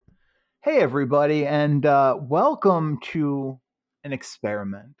Hey, everybody, and welcome to an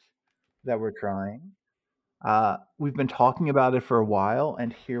experiment that we're trying. We've been talking about it for a while,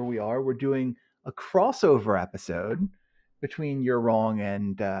 and here we are. We're doing a crossover episode between You're Wrong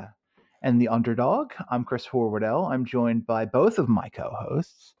and the Underdog. I'm Chris Horwoodell. I'm joined by both of my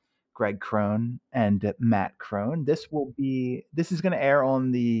co-hosts, Greg Crone and Matt Crone. This is going to air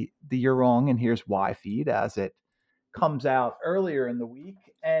on the You're Wrong and Here's Why feed as it comes out earlier in the week.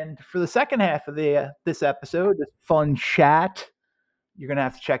 And for the second half of this episode, this fun chat, you're gonna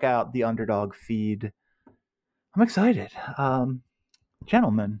have to check out the Underdog feed. I'm excited,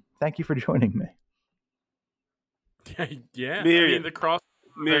 gentlemen. Thank you for joining me. Yeah, Mirror I you. mean the cross.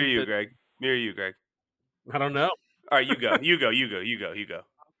 Mirror you, Greg. Mirror you, Greg. I don't know. All right, you go. You go. All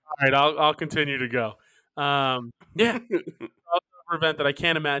right, I'll continue to go. Yeah, crossover event that I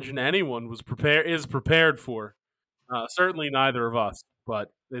can't imagine anyone is prepared for. Certainly neither of us,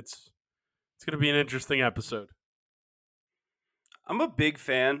 but it's going to be an interesting episode. I'm a big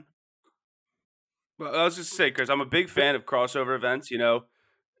fan. Well, I was just say, Chris, I'm a big fan of crossover events. You know,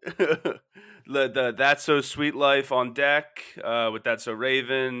 the That's So Sweet Life on deck with That's So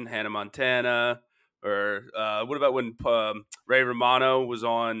Raven, Hannah Montana, or what about when Ray Romano was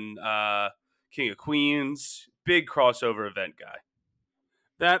on King of Queens? Big crossover event guy.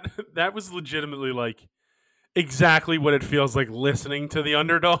 That was legitimately like exactly what it feels like listening to the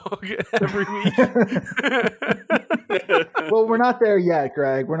Underdog every week. Well, we're not there yet,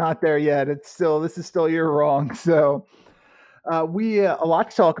 Greg. We're not there yet. This is still You're Wrong. So we a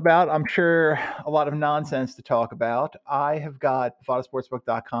lot to talk about. I'm sure a lot of nonsense to talk about. I have got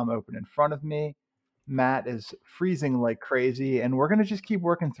VadaSportsbook.com open in front of me. Matt is freezing like crazy, and we're gonna just keep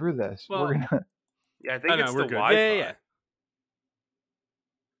working through this. Well, we're gonna. Yeah, I think it's the we're good. Wi-Fi. Yeah.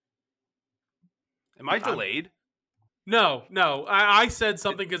 Am I delayed? No. I said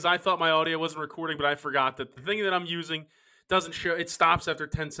something because I thought my audio wasn't recording, but I forgot that the thing that I'm using doesn't show. It stops after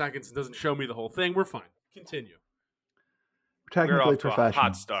 10 seconds and doesn't show me the whole thing. We're fine. Continue. Technically We're off to professional. a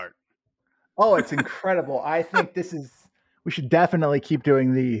hot start. Oh, it's incredible. I think we should definitely keep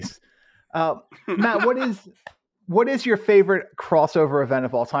doing these. Matt, what is your favorite crossover event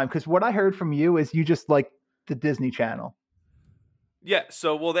of all time? Because what I heard from you is you just like the Disney Channel. Yeah,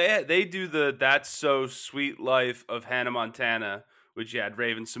 so they do the That's So Sweet Life of Hannah Montana, which you had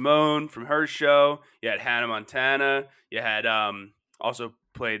Raven Simone from her show, you had Hannah Montana, you had also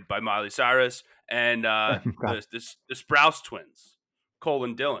played by Miley Cyrus, and the Sprouse twins, Cole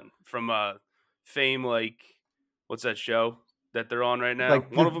and Dylan from fame, like what's that show that they're on right now?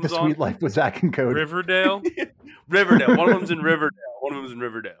 Like one of them's the on Sweet Life with Zach and Cody. Riverdale. One of them's in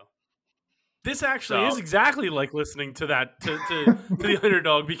Riverdale. This actually is exactly like listening to that to the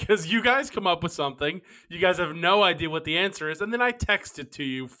Underdog, because you guys come up with something, you guys have no idea what the answer is, and then I text it to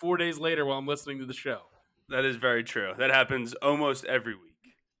you 4 days later while I'm listening to the show. That is very true. That happens almost every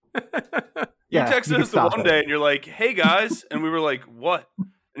week. You Yeah, texted us the one day and you're like, "Hey guys," and we were like, "What?" And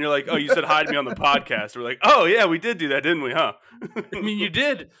you're like, "Oh, you said hi to me on the podcast." We're like, "Oh yeah, we did do that, didn't we? Huh?" I mean, you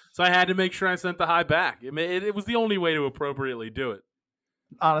did, so I had to make sure I sent the hi back. It was the only way to appropriately do it.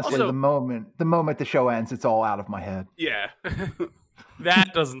 Honestly, Also, the moment the show ends, it's all out of my head. Yeah.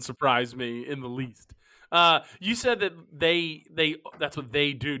 That doesn't surprise me in the least. You said that that's what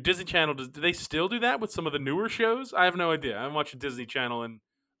they do. Disney Channel do they still do that with some of the newer shows? I have no idea. I haven't watched Disney Channel in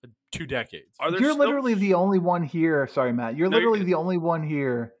 2 decades. You're literally the only one here. Sorry, Matt. You're literally the only one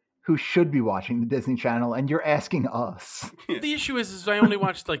here who should be watching the Disney Channel, and you're asking us. The issue is I only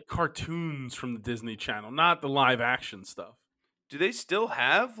watched like cartoons from the Disney Channel, not the live action stuff. Do they still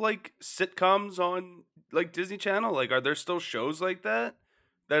have like sitcoms on like Disney Channel? Like, are there still shows like that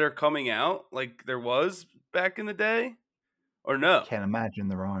are coming out like there was back in the day, or no? I can't imagine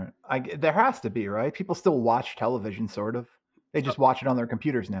there aren't. There has to be, right? People still watch television, sort of. They just watch it on their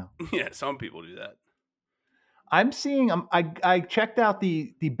computers now. Yeah, some people do that. I'm seeing. I checked out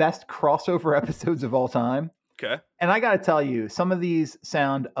the best crossover episodes of all time. Okay. And I got to tell you, some of these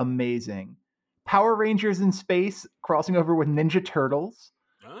sound amazing. Power Rangers in space crossing over with Ninja Turtles.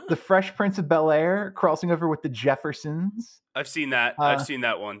 The Fresh Prince of Bel-Air crossing over with the Jeffersons. I've seen that. I've seen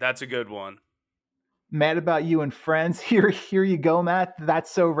that one. That's a good one. Mad About You and Friends. Here you go, Matt.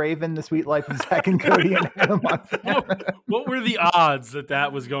 That's So Raven, The Sweet Life of Zach and Cody and Hannah Montana. What were the odds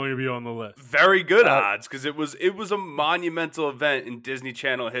that was going to be on the list? Very good odds, because it was a monumental event in Disney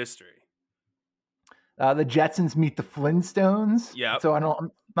Channel history. The Jetsons meet the Flintstones. Yeah. So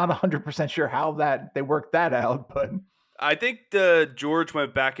I'm not 100% sure how they worked that out, but I think George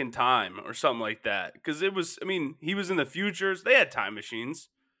went back in time or something like that, because he was in the futures. They had time machines.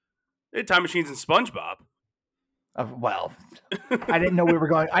 They had time machines in SpongeBob. Well, I didn't know we were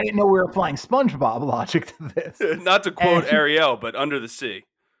going. I didn't know we were applying SpongeBob logic to this. Not to quote And- Ariel, but Under the Sea.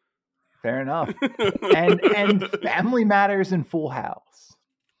 Fair enough. And Family Matters and Full House.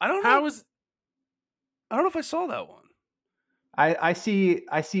 I don't know if I saw that one. I see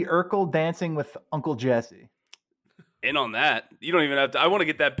Urkel dancing with Uncle Jesse. In on that. You don't even have to. I want to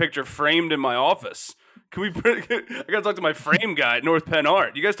get that picture framed in my office. Can we? I gotta talk to my frame guy at North Penn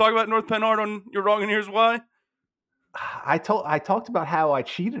Art. You guys talk about North Penn Art on You're Wrong and Here's Why? I talked about how I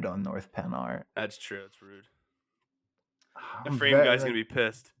cheated on North Penn Art. That's true. That's rude. The I'm frame very- guy's gonna be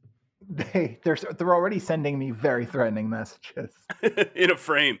pissed. They're already sending me very threatening messages. In a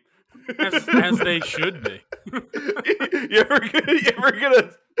frame. As they should be. You ever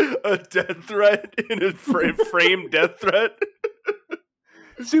get a death threat in a frame death threat?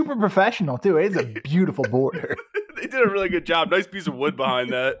 Super professional too. It's a beautiful border. They did a really good job. Nice piece of wood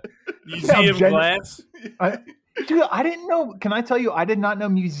behind that. Museum glass. Dude, I didn't know. Can I tell you? I did not know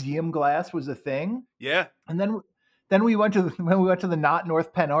museum glass was a thing. Yeah. And then we went to the not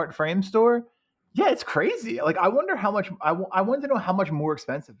North Penn Art frame store. Yeah, it's crazy. Like, I wonder how much. I wanted to know how much more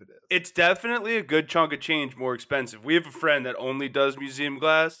expensive it is. It's definitely a good chunk of change more expensive. We have a friend that only does museum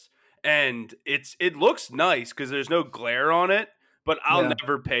glass, and it looks nice because there's no glare on it. But I'll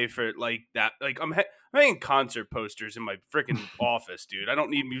never pay for it like that. Like I'm hanging concert posters in my freaking office, dude. I don't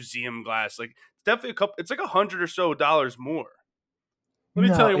need museum glass. Like it's definitely it's like $100 or so more. Let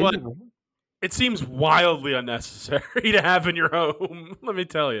me tell you what. It- It seems wildly unnecessary to have in your home. Let me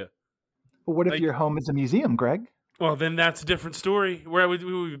tell you. But what if Like- your home is a museum, Greg? Well, then that's a different story. Where would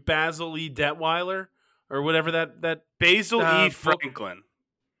we Basil E. Detweiler or whatever that Basil E. book- Franklin.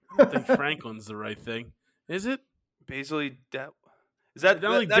 I don't think Franklin's the right thing. Is it? Basil E. Is I that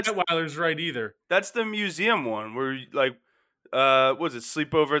don't think that's Detweiler's right either. that's the museum one where like what was it,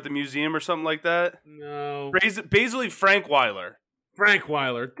 sleepover at the museum or something like that? No. Basil E. Frankweiler.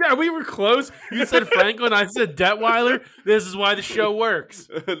 Frankweiler. Yeah, we were close. You said Franklin, I said Detweiler. This is why the show works.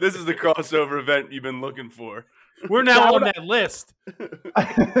 This is the crossover event you've been looking for. We're now on that list.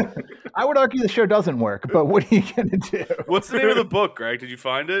 I would argue the show doesn't work, but what are you gonna do? What's the name of the book, Greg? Did you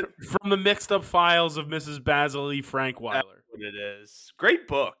find it? From the mixed up files of Mrs. Basil E. Frankweiler. That's what it is. Great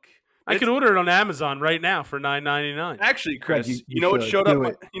book. I could order it on Amazon right now for $9.99. Actually, Chris, Greg, you know what should. showed Do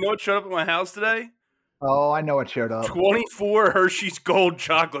up? it. You know what showed up at my house today? Oh, I know what showed up. 24 Hershey's Gold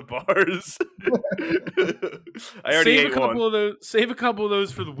chocolate bars. I already Save ate a couple one. of those. Save a couple of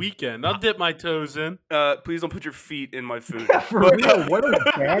those for the weekend. I'll dip my toes in. Please don't put your feet in my food. Yeah, for real. What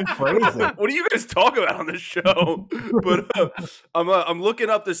a bad phrasing. What do you guys talk about on this show? But I'm looking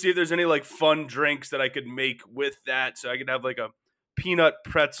up to see if there's any like fun drinks that I could make with that, so I could have like a peanut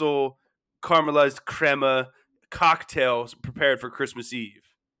pretzel caramelized crema cocktail prepared for Christmas Eve.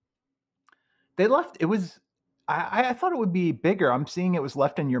 They left. It was. I thought it would be bigger. I'm seeing it was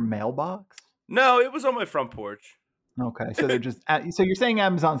left in your mailbox. No, it was on my front porch. Okay, so they're just. So you're saying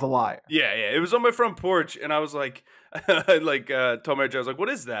Amazon's a liar? Yeah, it was on my front porch, and I was like, told Mary Jo, I was like, "What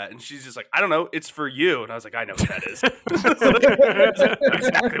is that?" And she's just like, "I don't know. It's for you." And I was like, "I know what that is. That's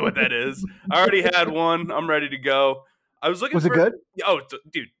exactly what that is." I already had one. I'm ready to go. I was looking. Was it good? Oh,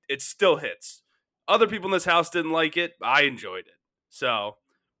 dude, it still hits. Other people in this house didn't like it. I enjoyed it. So,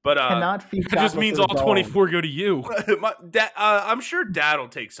 but Cannot feed. That just means all 24 go to you. my dad, I'm sure Dad will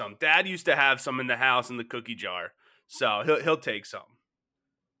take some. Dad used to have some in the house in the cookie jar, so he'll take some.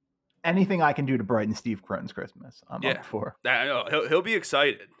 Anything I can do to brighten Steve Crone's Christmas, I'm up for. I know. He'll be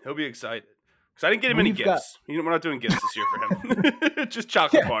excited. He'll be excited. Because I didn't get him any We've got- gifts. We're not doing gifts this year for him. Just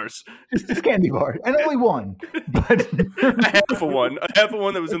chocolate bars. Just candy bar, and only one. But half of one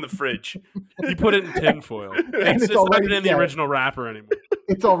that was in the fridge. You put it in tinfoil. It's not already- even in the original wrapper anymore.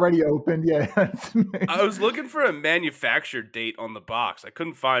 it's already opened. Yeah. I was looking for a manufacture date on the box. I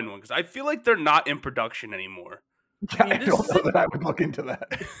couldn't find one because I feel like they're not in production anymore. Yeah, I don't know that I would look into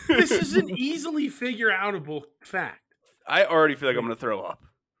that. This is an easily figure outable fact. I already feel like I'm going to throw up.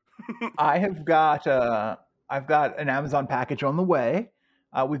 I've got an Amazon package on the way.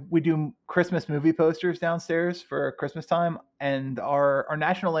 We do Christmas movie posters downstairs for Christmas time, and our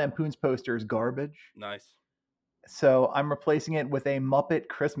National Lampoon's poster is garbage. Nice. So I'm replacing it with a Muppet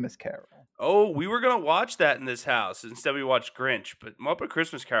Christmas Carol. Oh, we were going to watch that in this house. Instead, we watched Grinch. But Muppet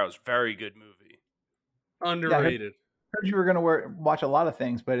Christmas Carol is a very good movie. Underrated. Heard you were going to watch a lot of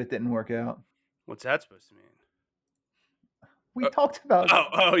things, but it didn't work out. What's that supposed to mean? We talked about.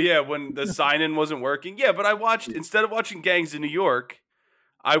 Oh yeah, when the sign-in wasn't working. Yeah, but I watched, instead of watching Gangs in New York,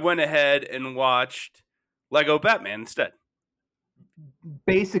 I went ahead and watched Lego Batman instead.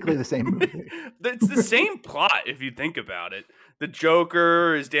 Basically the same movie. It's the same plot if you think about it. The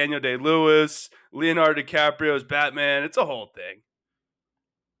Joker is Daniel Day-Lewis. Leonardo DiCaprio is Batman. It's a whole thing.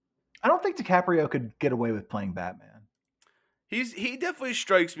 I don't think DiCaprio could get away with playing Batman. He definitely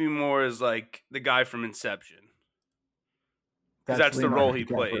strikes me more as like the guy from Inception. Because that's the role he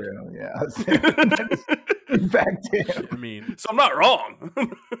played. Yeah. In fact, I mean, so I'm not wrong.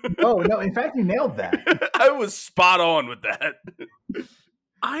 no. In fact, you nailed that. I was spot on with that.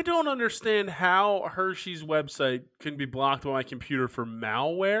 I don't understand how Hershey's website can be blocked on my computer for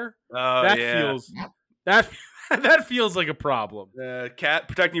malware. That feels like a problem.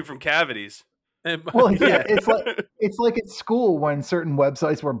 Protecting you from cavities. Well, yeah, it's like at school when certain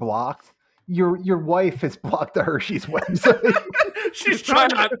websites were blocked. Your wife has blocked the Hershey's website. She's trying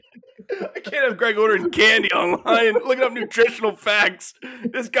to. I can't have Greg ordering candy online, looking up nutritional facts.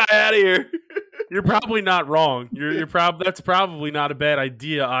 This guy out of here. You're probably not wrong. That's probably not a bad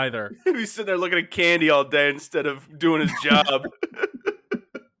idea either. He's sitting there looking at candy all day instead of doing his job.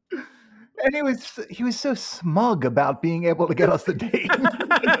 And he was so smug about being able to get us the date.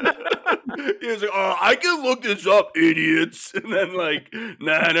 He was like, "Oh, I can look this up, idiots." And then like,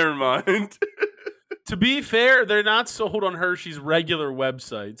 nah, never mind. To be fair, they're not sold on Hershey's regular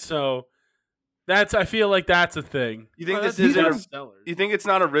website, so I feel like that's a thing. You think this isn't? You think it's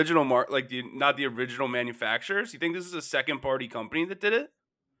not original not the original manufacturers? You think this is a second party company that did it?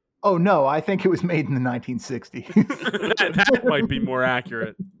 Oh no, I think it was made in the 1960s. that might be more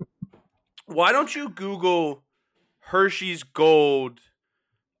accurate. Why don't you Google Hershey's Gold?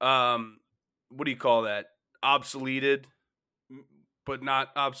 What do you call that? Obsoleted, but not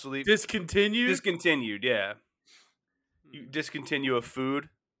obsolete. Discontinued? Discontinued, yeah. You discontinue a food.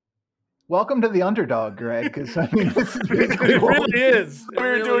 Welcome to the Underdog, Greg, because I mean, this is basically it really is. We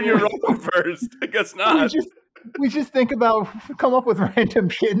were doing you wrong first. I guess not. We just come up with random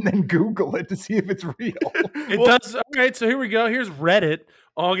shit and then Google it to see if it's real. It does. All right, so here we go. Here's Reddit,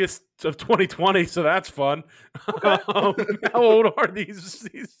 August of 2020, so that's fun. How old are these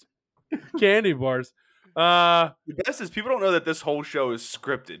candy bars? The best is people don't know that this whole show is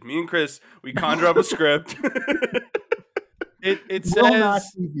scripted. Me and Chris, we conjure up a script. It will not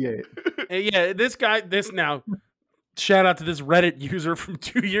says, deviate. Yeah, now, shout out to this Reddit user from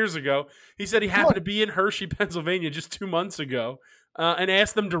 2 years ago. He said he happened to be in Hershey, Pennsylvania just 2 months ago and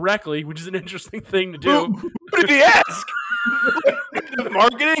asked them directly, which is an interesting thing to do. Who did he ask? Head of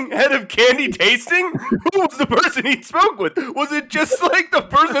marketing? Head of candy tasting? Who was the person he spoke with? Was it just like the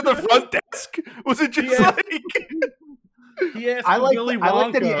person at the front desk? Was it just like... He asked Willy Wonka. I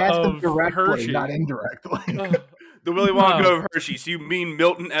like that he asked them directly, Hershey. not indirectly. The Willy Wonka of Hershey. So you mean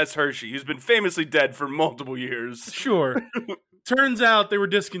Milton S. Hershey, who's been famously dead for multiple years. Sure. Turns out they were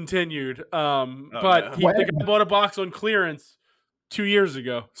discontinued. But the guy bought a box on clearance 2 years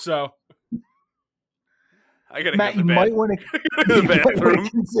ago. So I gotta Matt, go to the might want to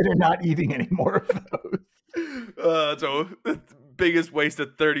consider not eating any more of those. So the biggest waste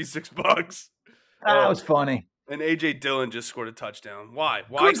of $36. That was funny. And AJ Dillon just scored a touchdown. Why? Of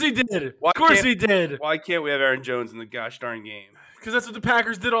course he did. Why can't we have Aaron Jones in the gosh darn game? Because that's what the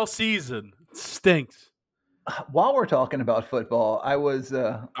Packers did all season. It stinks. While we're talking about football, I was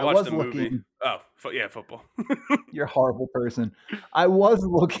looking. Movie. Oh, yeah, football. You're a horrible person. I was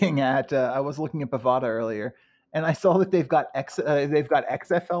looking at Bovada earlier, and I saw that they've got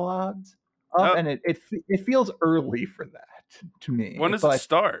XFL odds up, and it feels early for that to me. When does it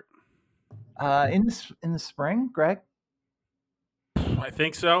start? In the spring, Greg. I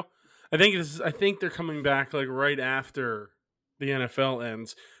think so. I think they're coming back like right after the NFL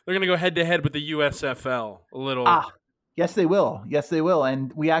ends. They're going to go head to head with the USFL a little. Yes, they will.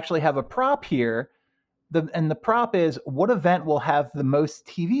 And we actually have a prop here. The prop is what event will have the most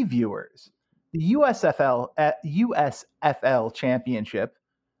TV viewers? The USFL championship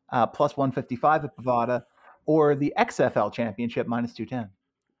plus 155 at Bovada, or the XFL championship minus 210.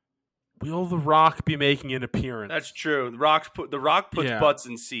 Will The Rock be making an appearance? That's true. The Rock puts butts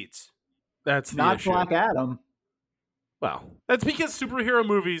in seats. That's the not issue. Black Adam. Well, that's because superhero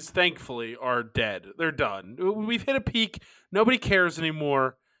movies, thankfully, are dead. They're done. We've hit a peak. Nobody cares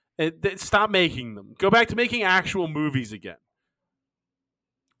anymore. Stop making them. Go back to making actual movies again.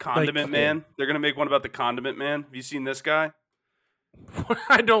 Condiment Man. They're gonna make one about the Condiment Man. Have you seen this guy?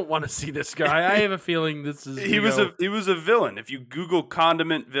 I don't want to see this guy. I have a feeling this is. He was a villain. If you Google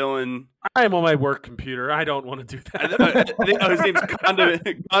condiment villain, I am on my work computer. I don't want to do that. His name's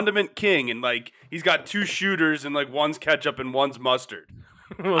Condiment King, and like he's got 2 shooters, and like one's ketchup and one's mustard.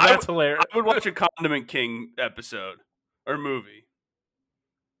 Well, that's hilarious. I would watch a Condiment King episode or movie.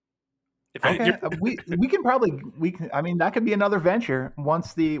 Okay, we can probably I mean, that could be another venture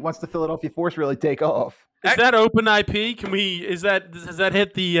once the Philadelphia Force really take off. Is that open IP? Can we? Does that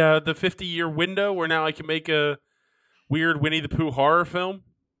hit the 50-year window where now I can make a weird Winnie the Pooh horror film?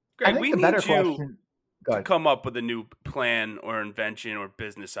 I Greg, think we the need better you question. Go to ahead. come up with a new plan or invention or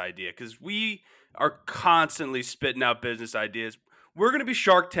business idea because we are constantly spitting out business ideas. We're going to be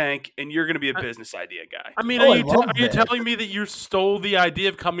Shark Tank, and you're going to be a business idea guy. I mean, Oh, are I you love are you that. telling me that you stole the idea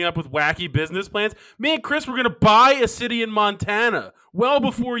of coming up with wacky business plans? Me and Chris were going to buy a city in Montana well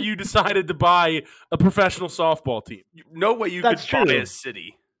before you decided to buy a professional softball team. No way you That's could buy true. a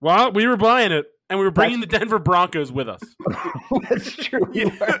city. Well, we were buying it, and we were bringing the Denver Broncos with us. That's true.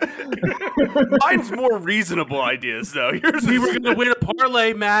 Mine's more reasonable ideas, though. Yours We is- were going to win a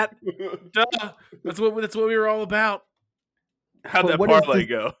parlay, Matt. Duh. That's what we were all about. How'd But that what is parlay this-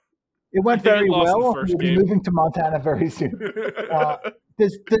 go? It went I think it very lost the well. first We'll be game. moving to Montana very soon.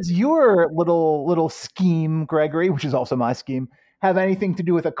 Does your little scheme, Gregory, which is also my scheme, have anything to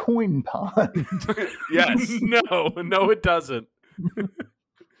do with a coin pond? Yes. No, it doesn't.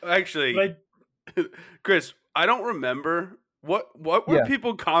 Actually, Chris, I don't remember what were Yeah.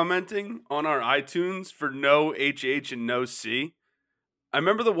 people commenting on our iTunes for no HH and no C. I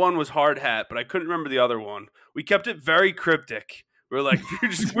remember the one was hard hat, but I couldn't remember the other one. We kept it very cryptic. We're like,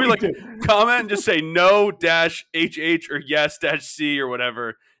 comment and just say no dash HH or yes dash C or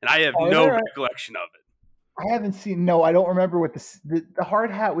whatever, and I have no recollection of it. I haven't seen. No, I don't remember what the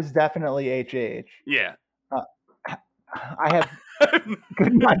hard hat was. Definitely HH. Yeah, I have.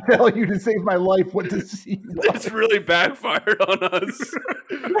 Could not tell you to save my life what the C was. it's really backfired on us.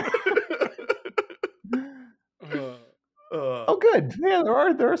 Oh, good. Yeah,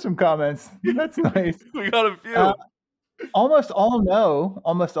 there are some comments. That's nice. We got a few. Almost all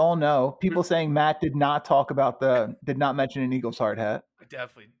no. People saying Matt did not mention an Eagles hard hat. I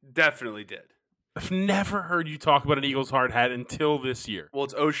definitely did. I've never heard you talk about an Eagles hard hat until this year. Well,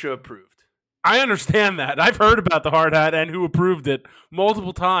 it's OSHA approved. I understand that. I've heard about the hard hat and who approved it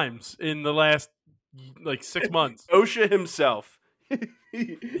multiple times in the last 6 months. OSHA himself.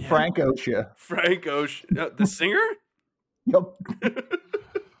 Frank Ocean. Frank Ocean. The singer? Yep.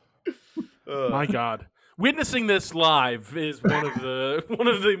 My God. Witnessing this live is one of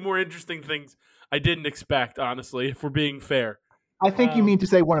the more interesting things I didn't expect, honestly, if we're being fair. I think you mean to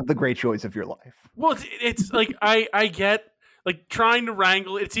say one of the great joys of your life. Well, it's like I get trying to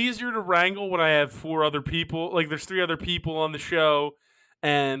wrangle. It's easier to wrangle when I have 4 other people. Like there's 3 other people on the show,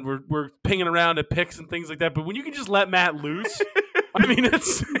 and we're pinging around at picks and things like that. But when you can just let Matt loose, I mean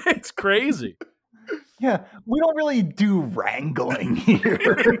it's crazy. Yeah, we don't really do wrangling here.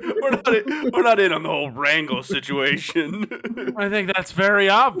 we're not in on the whole wrangle situation. I think that's very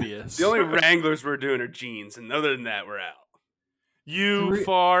obvious. The only wranglers we're doing are jeans, and other than that, we're out. You,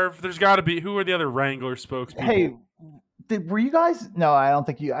 Favre, there's got to be. Who are the other Wrangler spokespeople? Hey, were you guys? No, I don't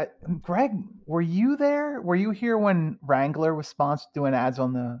think you. Greg, were you there? Were you here when Wrangler was doing ads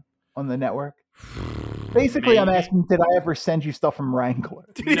on the network? Basically, I'm asking, did I ever send you stuff from Wrangler?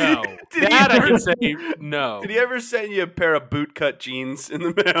 No. That I can say no. Did he ever send you a pair of bootcut jeans in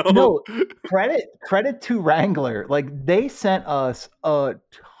the mail? No. Credit to Wrangler. Like, they sent us a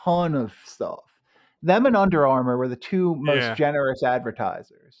ton of stuff. Them and Under Armour were the 2 most generous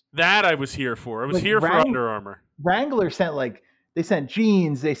advertisers. That I was here for. I was here for Under Armour. Wrangler sent they sent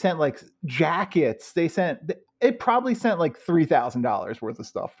jeans, they sent jackets, it probably sent $3,000 worth of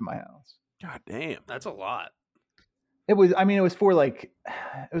stuff to my house. God damn. That's a lot. It was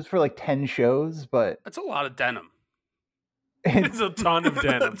for 10 shows, but that's a lot of denim. It's a ton of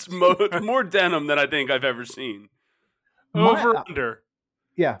denim. It's more denim than I think I've ever seen. Under.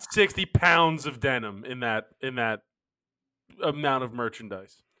 Yeah. 60 pounds of denim in that amount of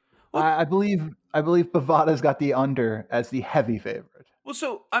merchandise. Well, I believe Bovada's got the under as the heavy favorite. Well,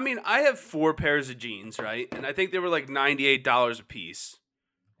 so I mean, I have 4 pairs of jeans, right? And I think they were $98 a piece.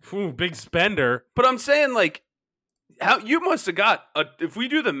 Ooh, big spender. But I'm saying how you must have got if we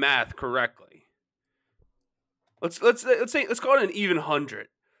do the math correctly. Let's call it an even 100.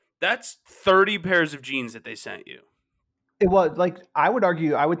 That's 30 pairs of jeans that they sent you. It was I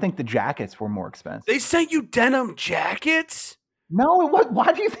would think the jackets were more expensive. They sent you denim jackets? No,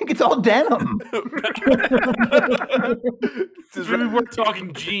 why do you think it's all denim? We were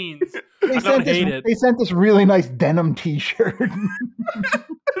talking jeans. They sent this really nice denim T-shirt.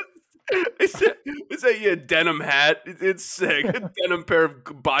 They sent you a denim hat. It's sick. A denim pair of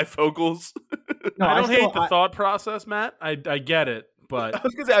bifocals. No, I don't hate the thought process, Matt. I get it, but I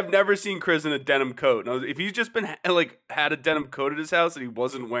was gonna say I've never seen Chris in a denim coat. And if he's just been had a denim coat at his house that he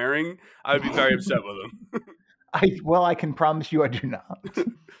wasn't wearing, I would be very upset with him. I can promise you I do not.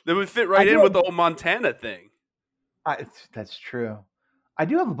 That would fit right in with the whole Montana thing. That's true. I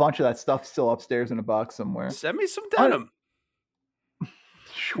do have a bunch of that stuff still upstairs in a box somewhere. Send me some denim.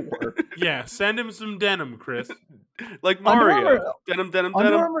 Sure. Yeah, send him some denim, Chris. Like Mario. Under Denim.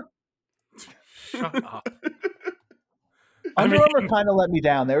 Armour, Shut up. Under Armour kind of let me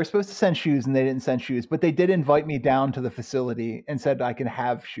down. They were supposed to send shoes and they didn't send shoes, but they did invite me down to the facility and said I can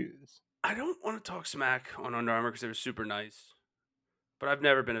have shoes. I don't want to talk smack on Under Armour because they were super nice, but I've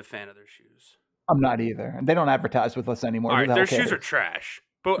never been a fan of their shoes. I'm not either. They don't advertise with us anymore. All right, their shoes are trash,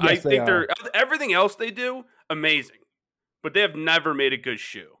 but Yes, I they think are. they're everything else they do amazing, but they have never made a good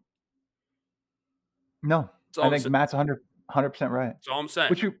shoe. No, I think Matt's 100% right. That's all I'm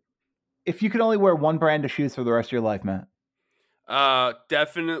saying. If you could only wear one brand of shoes for the rest of your life, Matt.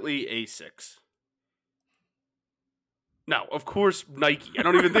 Definitely Asics. No, of course Nike. I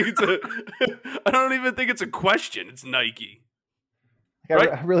don't even think it's a question. It's Nike. Right?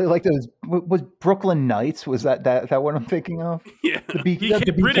 I really like those. Was Brooklyn Knights? Was that what I'm thinking of? Yeah, the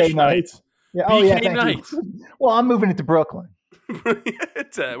BK British Knights. Yeah. BK Knights. Well, I'm moving it to Brooklyn.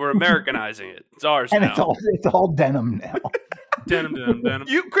 We're Americanizing it. It's ours and now. It's all denim now. Denim.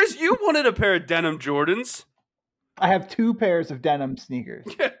 Chris, you wanted a pair of denim Jordans. I have 2 pairs of denim sneakers.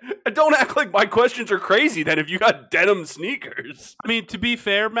 Yeah, don't act like my questions are crazy then if you got denim sneakers. I mean, to be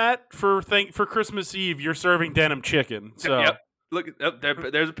fair, Matt, for Christmas Eve, you're serving denim chicken. So Yep. Look,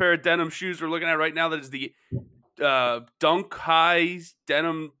 there's a pair of denim shoes we're looking at right now. That is the Dunk High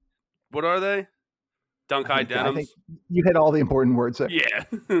denim. What are they? Dunk High denims. I think you hit all the important words there. Yeah,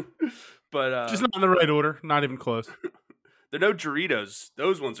 but just not in the right order. Not even close. They're no Doritos.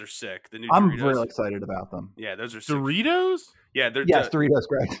 Those ones are sick. The new I'm Doritos. really excited about them. Yeah, those are sick. Doritos. Yeah, they're Doritos,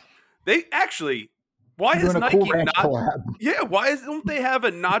 Greg. They actually. Why is Nike Cool Ranch not? Collab. Yeah, why don't they have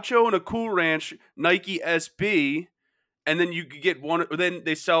a Nacho and a Cool Ranch Nike SB, and then you could get one? Then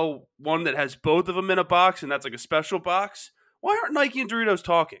they sell one that has both of them in a box, and that's like a special box. Why aren't Nike and Doritos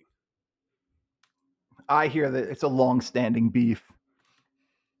talking? I hear that it's a long-standing beef.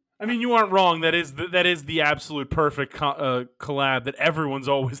 I mean, you aren't wrong. That is the absolute perfect collab that everyone's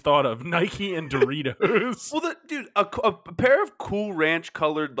always thought of: Nike and Doritos. Well, dude, a pair of Cool Ranch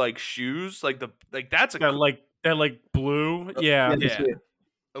colored like shoes, that's that blue, yeah.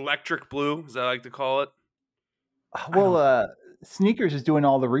 Electric blue, as I like to call it. Well, Sneakers is doing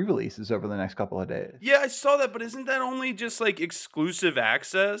all the re-releases over the next couple of days. Yeah, I saw that, but isn't that only just like exclusive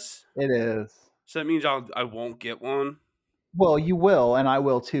access? It is. So that means I won't get one. Well, you will, and I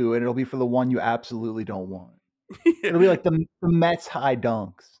will too, and it'll be for the one you absolutely don't want. It'll be like the Mets high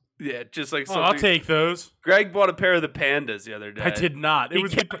dunks. Yeah, just like I'll take those. Greg bought a pair of the Pandas the other day. I did not. He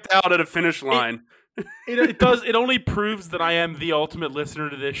was kept out at a finish line. It only proves that I am the ultimate listener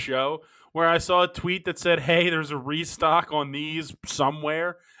to this show, where I saw a tweet that said, "Hey, there's a restock on these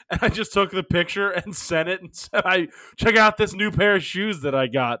somewhere." And I just took the picture and sent it and said, check out this new pair of shoes that I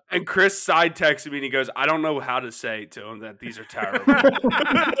got. And Chris side texted me and he goes, I don't know how to say to him that these are terrible.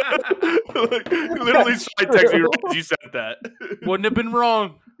 Literally side texted me right as you said that. Wouldn't have been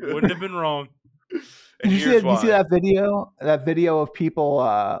wrong. And Did you see that video? That video of people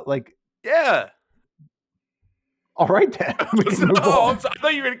Yeah. All right, then. I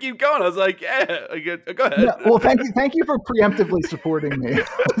thought you were going to keep going. I was like, yeah, go ahead. Yeah, well, thank you for preemptively supporting me.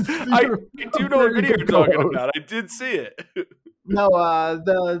 I do know what video you're talking about. I did see it. No,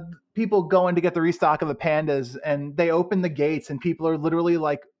 the people going to get the restock of the Pandas, and they open the gates, and people are literally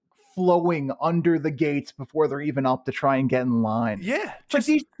like flowing under the gates before they're even up to try and get in line. Yeah. Like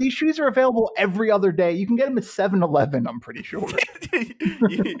these shoes are available every other day. You can get them at 7-Eleven, I'm pretty sure.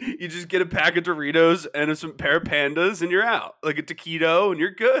 you just get a pack of Doritos and some pair of Pandas and you're out. Like a taquito and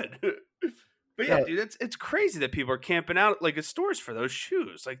you're good. But yeah, dude, it's crazy that people are camping out like at stores for those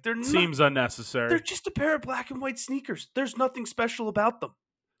shoes. Like seems unnecessary. They're just a pair of black and white sneakers. There's nothing special about them.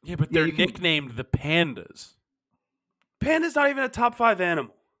 Yeah, but they're nicknamed the Pandas. Panda's not even a top 5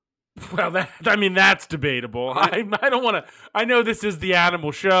 animal. Well, that's debatable. I don't want to. I know this is the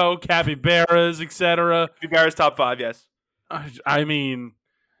animal show, capybaras, etc. Capybaras top 5, yes. I mean,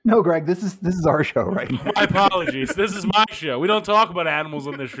 no, Greg, this is our show right now. My apologies. This is my show. We don't talk about animals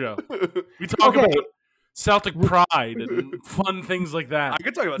on this show. We talk about Celtic pride and fun things like that. I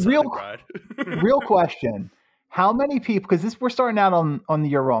could talk about Celtic pride. Real question: how many people? Because we're starting out on the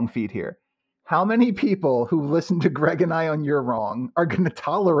You're Wrong feed here. How many people who listen to Greg and I on You're Wrong are going to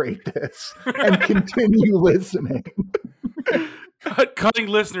tolerate this and continue listening? Cutting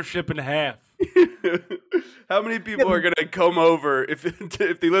listenership in half. How many people are going to come over if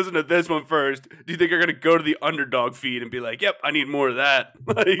they listen to this one first? Do you think they're going to go to the Underdog feed and be like, "Yep, I need more of that"?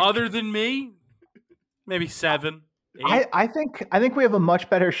 Other than me, maybe 7, 8. I think we have a much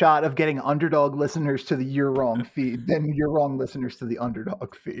better shot of getting Underdog listeners to the You're Wrong feed than You're Wrong listeners to the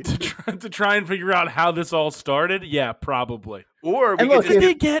Underdog feed. to try and figure out how this all started. Yeah, probably. Or we And could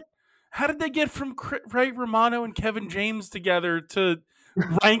look, just How did they get from Ray Romano and Kevin James together to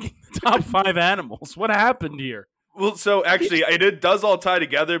ranking the top 5 animals? What happened here? Well, so actually, it does all tie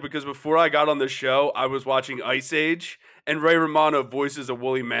together because before I got on the show, I was watching Ice Age, and Ray Romano voices a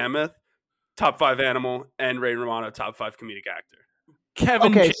woolly mammoth, top 5 animal, and Ray Romano, top 5 comedic actor.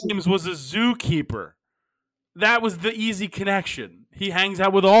 Kevin James was a zookeeper. That was the easy connection. He hangs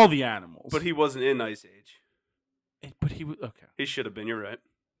out with all the animals. But he wasn't in Ice Age. But he was okay. He should have been. You're right.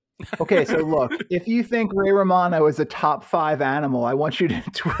 Okay, so look, if you think Ray Romano is a top 5 animal, I want you to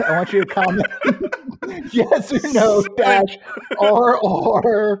comment yes or no dash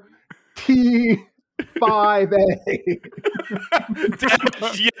RRT5A.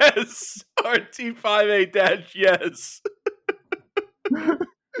 Dash yes. RT5A dash yes.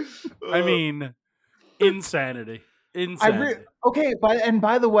 I mean, insanity. Okay,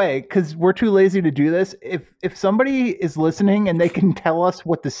 by the way, because we're too lazy to do this, if somebody is listening and they can tell us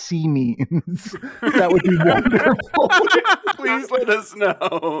what the C means, that would be wonderful. Please let us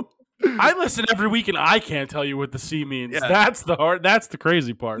know. I listen every week and I can't tell you what the C means. Yeah. That's the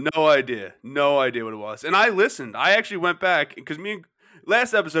crazy part. No idea what it was. And I listened. I actually went back because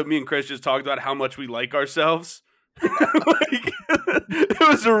last episode, me and Chris just talked about how much we like ourselves. It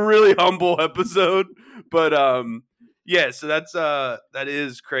was a really humble episode, but yeah, so that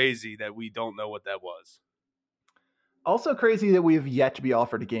is crazy that we don't know what that was. Also crazy that we have yet to be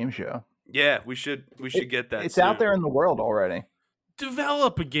offered a game show. Yeah, we should get that. It's soon. out there in the world already.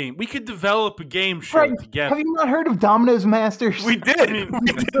 Develop a game. We could develop a game show together. Have you not heard of Domino's Masters? We did. We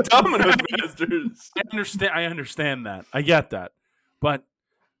did Domino's Masters. I understand that. I get that. But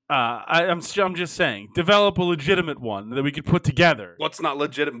I'm just saying, develop a legitimate one that we could put together. What's not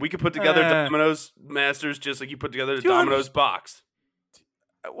legitimate? We could put together Domino's Masters just like you put together the Domino's box.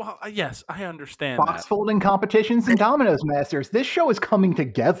 Well, yes, I understand box folding competitions and Domino's Masters. This show is coming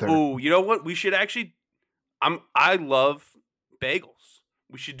together. Oh, you know what? We should actually. I love bagels.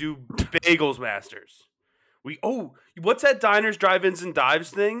 We should do Bagels Masters. What's that Diners, Drive-Ins, and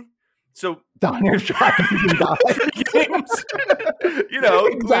Dives thing? So Diners, Drive-Ins, and Dives games. You know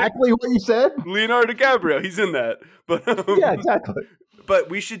exactly what you said. Leonardo DiCaprio, he's in that. But yeah, exactly. But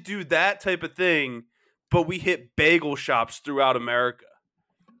we should do that type of thing. But we hit bagel shops throughout America,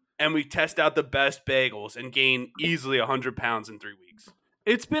 and we test out the best bagels and gain easily 100 pounds in 3 weeks.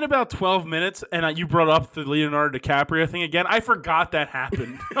 It's been about 12 minutes, and you brought up the Leonardo DiCaprio thing again. I forgot that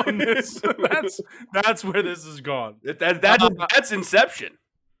happened on this. That's where this has gone. That's Inception.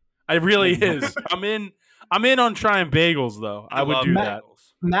 It really is. I'm in on trying bagels, though. I would do that.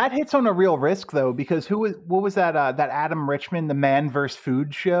 Matt hits on a real risk, though, because what was that? That Adam Richman, the Man vs.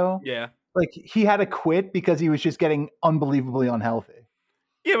 Food show? Yeah. Like, he had to quit because he was just getting unbelievably unhealthy.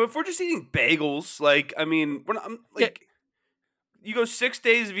 Yeah, but if we're just eating bagels, like, I mean, we're not like. Yeah. You go 6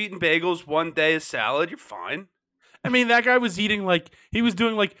 days of eating bagels, 1 day of salad, you're fine. I mean, that guy was eating he was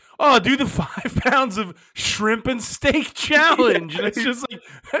doing do the 5 pounds of shrimp and steak challenge. And it's just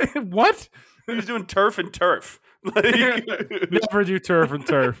like, what? He was doing turf and turf. Never do turf and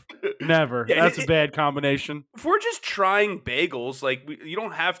turf. Never. Yeah, that's a bad combination. If we're just trying bagels, you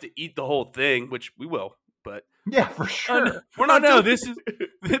don't have to eat the whole thing, which we will, but. Yeah, for sure. We're not. No, this is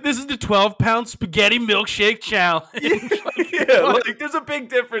the 12-pound spaghetti milkshake challenge. There's a big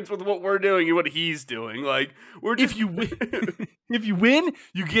difference with what we're doing and what he's doing. Like, we're just... if you win,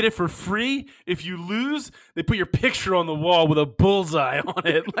 you get it for free. If you lose, they put your picture on the wall with a bullseye on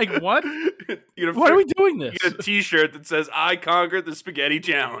it. Like, what? Why are we doing this? You get a T-shirt that says "I conquered the spaghetti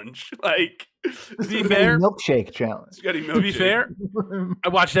challenge." Like. To be fair, milkshake challenge. To be fair, I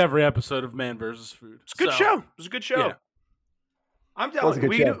watched every episode of Man vs. Food. It's a good show. It was a good show. Yeah. I'm telling you,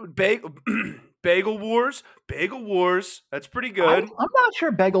 we do Bagel Wars. Bagel Wars. That's pretty good. I'm not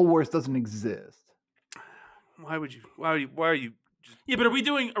sure Bagel Wars doesn't exist. Why are you? Yeah, but are we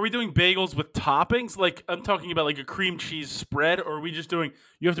doing bagels with toppings? Like, I'm talking about like a cream cheese spread, or are we just doing?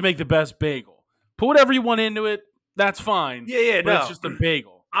 You have to make the best bagel. Put whatever you want into it. That's fine. Yeah. But it's just a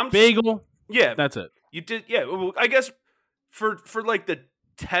bagel. Bagel. Yeah, that's it. You did, yeah. Well, I guess for like the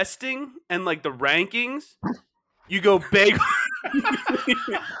testing and like the rankings, you go bagel.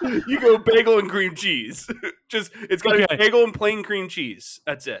 You go bagel and cream cheese. Just it's got to be bagel and plain cream cheese.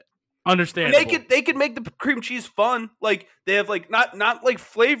 That's it. Understandable. They could make the cream cheese fun. Like they have like not like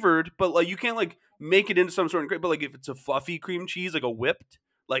flavored, but like you can't like make it into some sort of. But like if it's a fluffy cream cheese, like a whipped,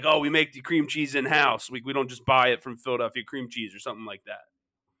 like we make the cream cheese in house. We don't just buy it from Philadelphia Cream Cheese or something like that.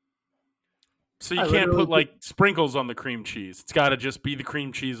 So you can't put like sprinkles on the cream cheese. It's got to just be the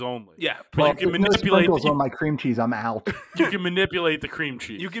cream cheese only. Yeah, Well, you can if no manipulate sprinkles on my cream cheese, I'm out. You can manipulate the cream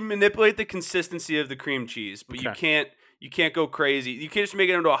cheese. you can manipulate the consistency of the cream cheese, but you can't go crazy. You can't just make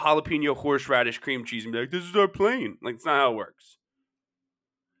it into a jalapeno horseradish cream cheese and be like, "This is our plain." Like, it's not how it works.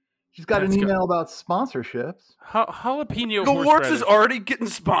 She's got an email about sponsorships. Jalapeno The horseradish. Warts is already getting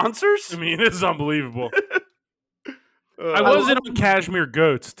sponsors? I mean, this is unbelievable. I was in on Cashmere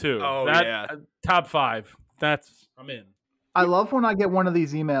Goats, too. Oh, yeah. Top 5. I'm in. I love when I get one of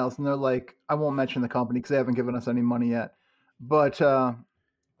these emails and they're like, I won't mention the company because they haven't given us any money yet, but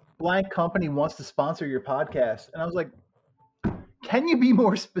blank company wants to sponsor your podcast. And I was like, can you be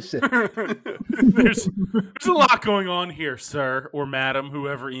more specific? There's a lot going on here, sir or madam,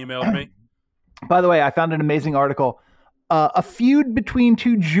 whoever emailed me. By the way, I found an amazing article. A feud between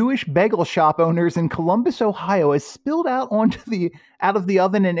two Jewish bagel shop owners in Columbus, Ohio, has spilled out of the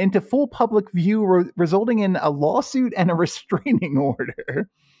oven and into full public view, resulting in a lawsuit and a restraining order.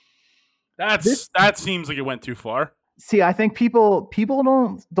 That seems like it went too far. See, I think people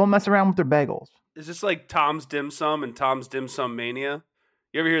don't mess around with their bagels. Is this like Tom's Dim Sum and Tom's Dim Sum Mania?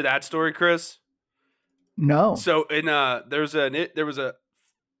 You ever hear that story, Chris? No. So there was a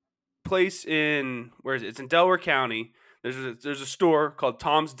place in it's in Delaware County. There's a store called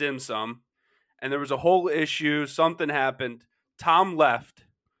Tom's Dim Sum, and there was a whole issue. Something happened. Tom left,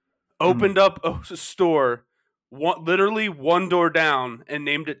 opened up a store, literally one door down, and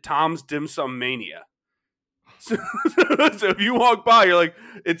named it Tom's Dim Sum Mania. So if you walk by, you're like,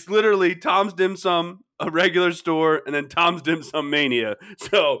 it's literally Tom's Dim Sum, a regular store, and then Tom's Dim Sum Mania.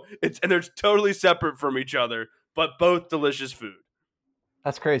 So they're totally separate from each other, but both delicious food.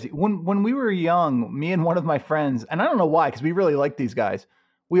 That's crazy. When we were young, me and one of my friends, and I don't know why, because we really like these guys,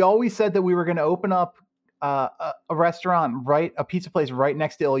 we always said that we were going to open up a restaurant, a pizza place right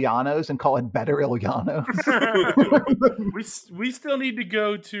next to Ilyano's and call it Better Ilyano's. we still need to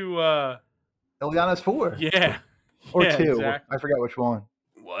go to Ilyano's 4. Yeah. Or 2. Exactly. I forgot which one.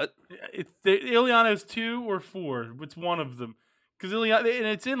 What? It's Ilyano's 2 or 4. It's one of them. Because and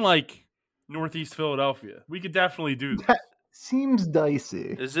it's in like Northeast Philadelphia. We could definitely do this. Seems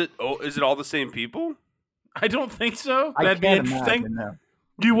dicey. Is it all the same people? I don't think so. I That'd be can't interesting. imagine, no.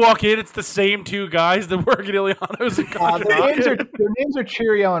 You walk in, it's the same 2 guys that work at Ilyano's. Their names are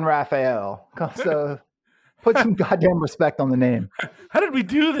Cheerio and Raphael. So put some goddamn respect on the name. How did we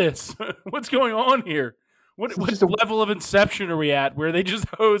do this? What's going on here? What level of inception are we at where they just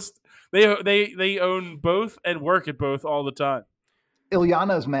host? They own both and work at both all the time.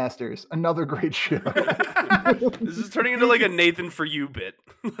 Ilyano's Masters, another great show. This is turning into like a Nathan For You bit.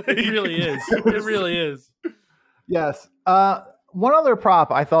 It really is. It really is. Yes. One other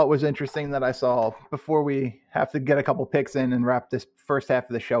prop I thought was interesting that I saw before we have to get a couple picks in and wrap this first half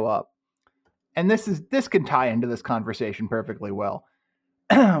of the show up. And this can tie into this conversation perfectly well.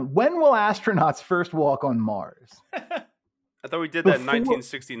 When will astronauts first walk on Mars? I thought we did that in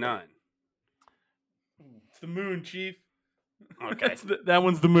 1969. It's the moon, Chief. Okay. That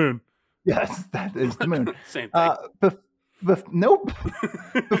one's the moon. Yes, that is the moon. Same thing. Nope.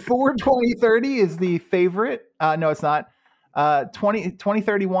 Before 2030 is the favorite. No, it's not.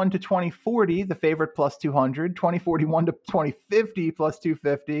 2031 to 2040, the favorite plus 200. 2041 to 2050 plus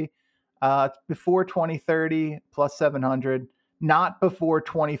 250. Before 2030 plus 700. Not before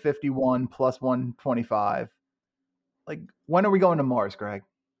 2051 plus 125. Like, when are we going to Mars, Greg?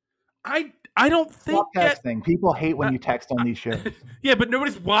 I don't think texting. People hate when you text on these shows. Yeah, but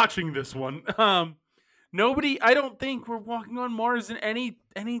nobody's watching this one. Nobody. I don't think we're walking on Mars in any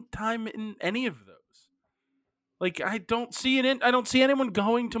time in any of those. Like, I don't see it. I don't see anyone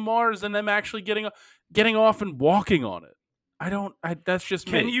going to Mars and them actually getting off and walking on it. That's just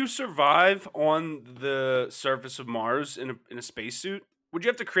me. Can you survive on the surface of Mars in a spacesuit? Would you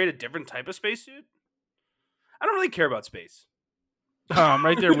have to create a different type of spacesuit? I don't really care about space. Oh, I'm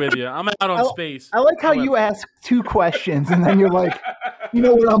right there with you. I'm out on space. I like how you ask 2 questions and then you're like, you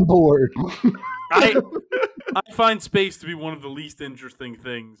know what, I'm bored. I find space to be one of the least interesting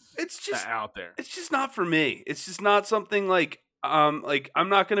things out there. It's just not for me. It's just not something like I'm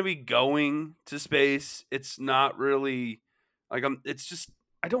not going to be going to space. It's not really like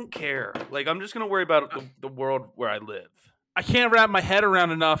I don't care. Like, I'm just going to worry about the world where I live. I can't wrap my head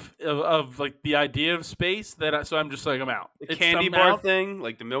around enough of like the idea of space so I'm just like, I'm out. The candy bar thing,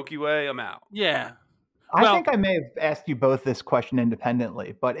 like the Milky Way, I'm out. Yeah. I think I may have asked you both this question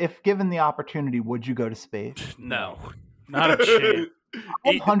independently, but if given the opportunity, would you go to space? No. Not a chance.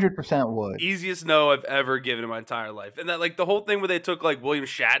 100% would. Easiest no I've ever given in my entire life. And that, like, the whole thing where they took like William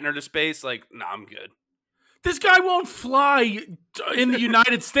Shatner to space, like, nah, I'm good. This guy won't fly in the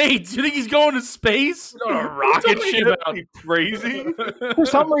United States. You think he's going to space? On a rocket ship? Are you crazy? For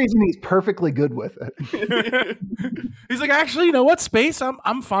some reason, he's perfectly good with it. He's like, actually, you know what? Space,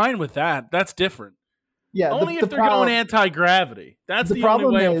 I'm fine with that. That's different. Yeah, Only if they're going anti-gravity. That's the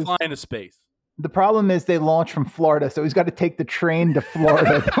only way I'm flying to space. The problem is they launch from Florida, so he's got to take the train to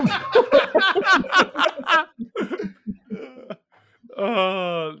Florida.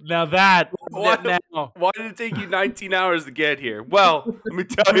 Now that. Why did it take you 19 hours to get here? Well, let me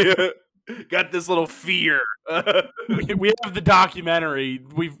tell you, got this little fear. We have the documentary.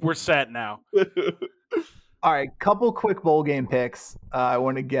 We're set now. All right, couple quick bowl game picks I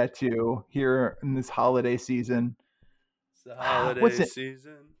want to get to here in this holiday season. It's the holiday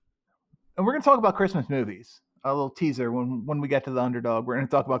season. And we're going to talk about Christmas movies. A little teaser when we get to the Underdog. We're going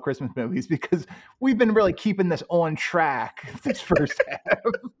to talk about Christmas movies because we've been really keeping this on track this first half.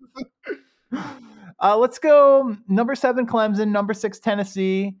 Let's go number 7, Clemson, number 6,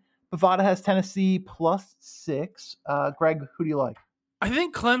 Tennessee. Bovada has Tennessee +6. Greg, who do you like? I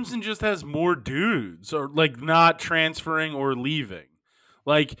think Clemson just has more dudes, or like not transferring or leaving.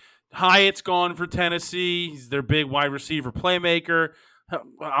 Like Hyatt's gone for Tennessee. He's their big wide receiver playmaker.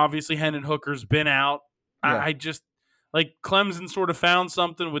 Obviously, Hendon Hooker's been out. Yeah. I just like Clemson sort of found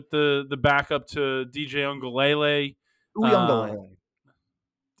something with the backup to DJ Uiagalelei.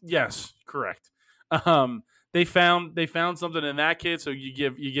 Yes, correct. They found something in that kid, so you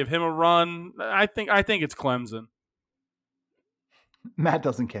give him a run. I think it's Clemson. Matt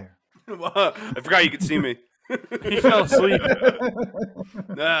doesn't care. I forgot you could see me. He fell asleep.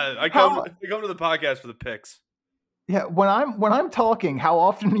 I come to the podcast for the picks. Yeah, when I'm talking, how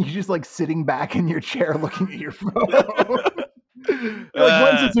often are you just like sitting back in your chair looking at your phone?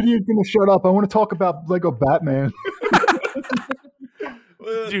 When's this idiot gonna shut up? I want to talk about Lego Batman.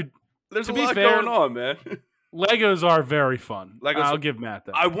 Dude, there's a lot going on, man. Legos are very fun. I'll give Matt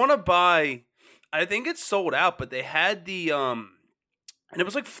that. I want to buy. I think it's sold out, but they had the and it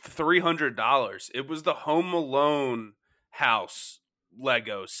was like $300. It was the Home Alone house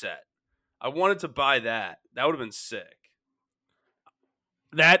Lego set. I wanted to buy that. That would have been sick.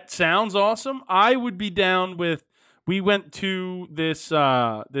 That sounds awesome. I would be down with. We went to this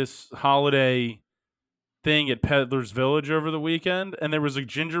holiday thing at Peddler's Village over the weekend, and there was a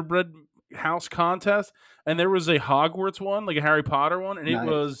gingerbread house contest, and there was a Hogwarts one, like a Harry Potter one, and It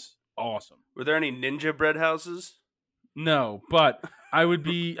was awesome. Were there any ninja bread houses? No, but I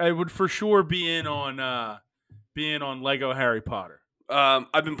would for sure be in on Lego Harry Potter.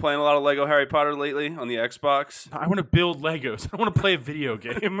 I've been playing a lot of Lego Harry Potter lately on the Xbox. I want to build Legos. I want to play a video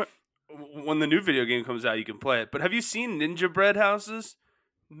game. When the new video game comes out, you can play it. But have you seen ninja bread houses?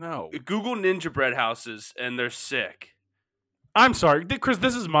 No. Google ninja bread houses, and they're sick. I'm sorry, Chris.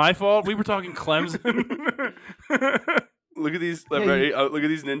 This is my fault. We were talking Clemson. Look at these. Look at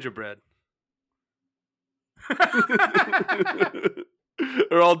these ninja bread.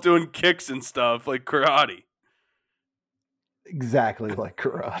 They're all doing kicks and stuff like karate. Exactly like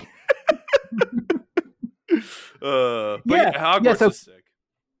karate. Hogwarts is sick.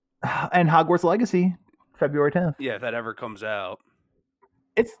 And Hogwarts Legacy, February 10th. Yeah, if that ever comes out.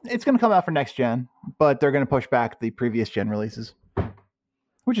 It's going to come out for next gen, but they're going to push back the previous gen releases,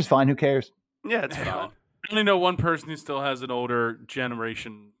 which is fine. Who cares? Yeah, it's fine. I only know one person who still has an older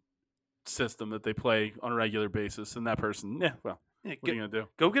generation system that they play on a regular basis, and that person, what are you going to do?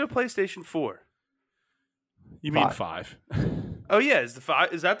 Go get a PlayStation 4. You mean 5? Oh, yeah. Is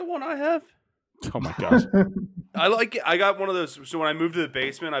that the one I have? Oh, my gosh. I like it. I got one of those. So when I moved to the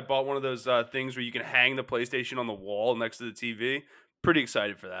basement, I bought one of those things where you can hang the PlayStation on the wall next to the TV. Pretty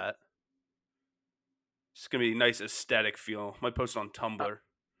excited for that. It's going to be a nice aesthetic feel. Might post it on Tumblr.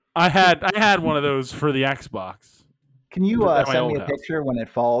 I had one of those for the Xbox. Can you send me a picture when it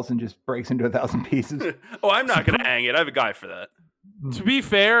falls and just breaks into 1,000 pieces? Oh, I'm not going to hang it. I have a guy for that. To be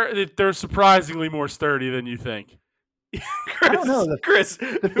fair, they're surprisingly more sturdy than you think. I don't know. Chris,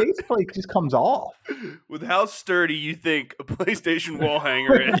 the faceplate just comes off. With how sturdy you think a PlayStation wall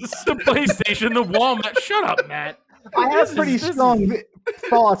hanger is. The PlayStation, the wall mat. Shut up, Matt. I have pretty strong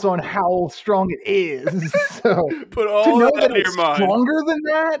thoughts on how strong it is. So put all of that in your mind. Stronger than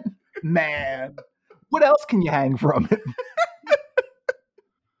that, man. What else can you hang from it?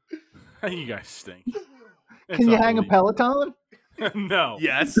 You guys stink. Can you hang a Peloton? No.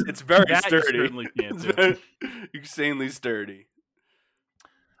 Yes, it's very sturdy. You certainly can't do. Very insanely sturdy.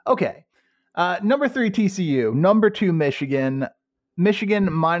 Okay. Number 3, TCU. Number 2, Michigan. Michigan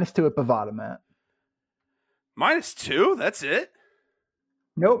 -2 at Bovada, Matt. -2? That's it?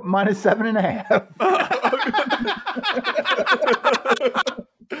 Nope, -7.5.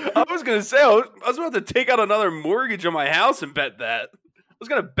 I was gonna say I was about to take out another mortgage on my house and bet that. I was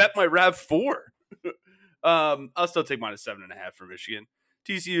gonna bet my RAV4. I'll still take -7.5 for Michigan.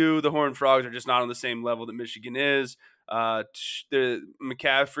 TCU, the Horned Frogs are just not on the same level that Michigan is. The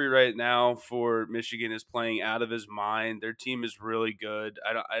McCaffrey right now for Michigan is playing out of his mind. Their team is really good.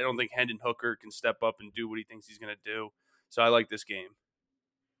 I don't think Hendon Hooker can step up and do what he thinks he's gonna do. So I like this game.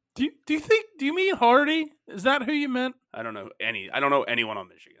 Do you mean Hardy? Is that who you meant? I don't know anyone on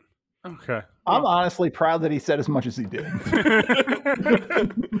Michigan. Okay. I'm honestly proud that he said as much as he did.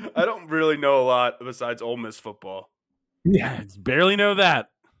 I don't really know a lot besides Ole Miss football. Yeah, I barely know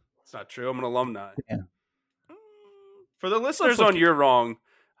that. It's not true. I'm an alumni. Yeah. For the listeners on You're Wrong,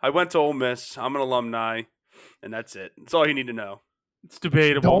 I went to Ole Miss. I'm an alumni, and that's it. That's all you need to know. It's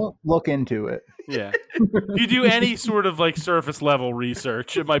debatable. Don't look into it. Yeah. If you do any sort of like surface level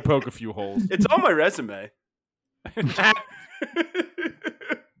research, it might poke a few holes. It's on my resume.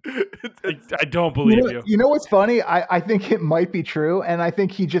 I don't believe you. You know what's funny? I think it might be true, and I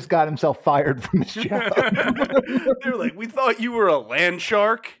think he just got himself fired from his job. They were like, "We thought you were a land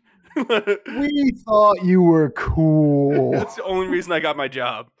shark." We thought you were cool. That's the only reason I got my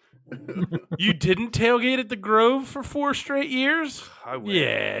job. You didn't tailgate at the Grove for 4 straight years? I wish.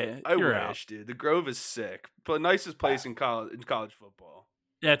 Yeah, I you're wish, out. dude. The Grove is sick, but nicest place in college football.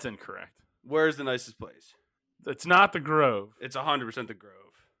 That's incorrect. Where's the nicest place? It's not the Grove. It's 100% the Grove.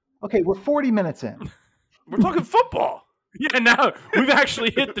 Okay, we're 40 minutes in. We're talking football. Yeah, now we've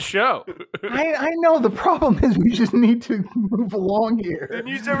actually hit the show. I know. The problem is we just need to move along here. Didn't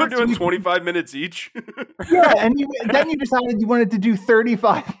you say we're doing 25 minutes each? Yeah, and then you decided you wanted to do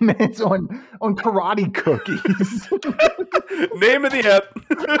 35 minutes on karate cookies. Name of the ep.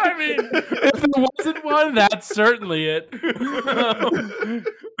 I mean, if there wasn't one, that's certainly it.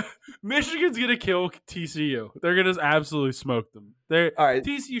 Michigan's going to kill TCU. They're going to absolutely smoke them. All right.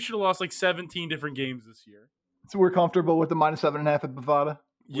 TCU should have lost like 17 different games this year. So we're comfortable with the -7.5 at Bovada?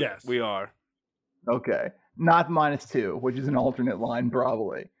 Yes. We are. Okay. Not -2, which is an alternate line,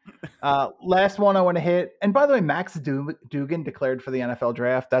 probably. Last one I want to hit. And by the way, Max Dugan declared for the NFL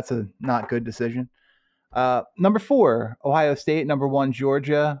draft. That's a not good decision. Number 4, Ohio State. Number 1,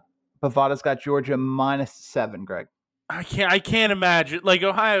 Georgia. Bovada's got Georgia -7, Greg. I can't imagine. Like,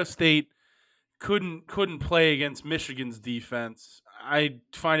 Ohio State couldn't play against Michigan's defense. I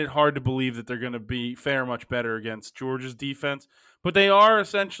find it hard to believe that they're going to fare much better against Georgia's defense. But they are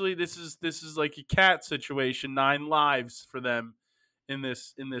essentially, this is like a cat situation, 9 lives for them in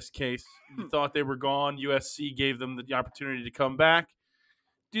this case. You thought they were gone. USC gave them the opportunity to come back.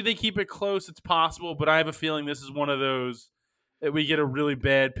 Do they keep it close? It's possible, but I have a feeling this is one of those that we get a really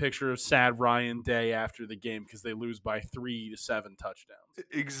bad picture of sad Ryan Day after the game because they lose by 3 to 7 touchdowns.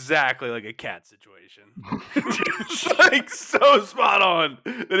 Exactly like a cat situation. Like, so spot on.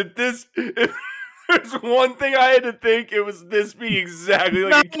 That if there's one thing I had to think, it was this being exactly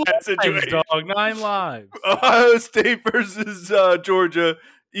like a cat situation. Dog, 9 lives. Ohio State versus Georgia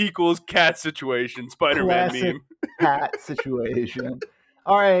equals cat situation. Spider-Man Classic meme. cat situation.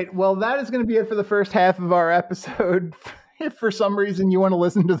 All right. Well, that is going to be it for the first half of our episode. If for some reason you want to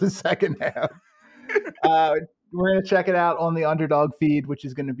listen to the second half, we're going to check it out on the Underdog feed, which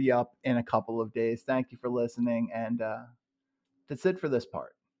is going to be up in a couple of days. Thank you for listening. And that's it for this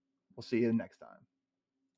part. We'll see you next time.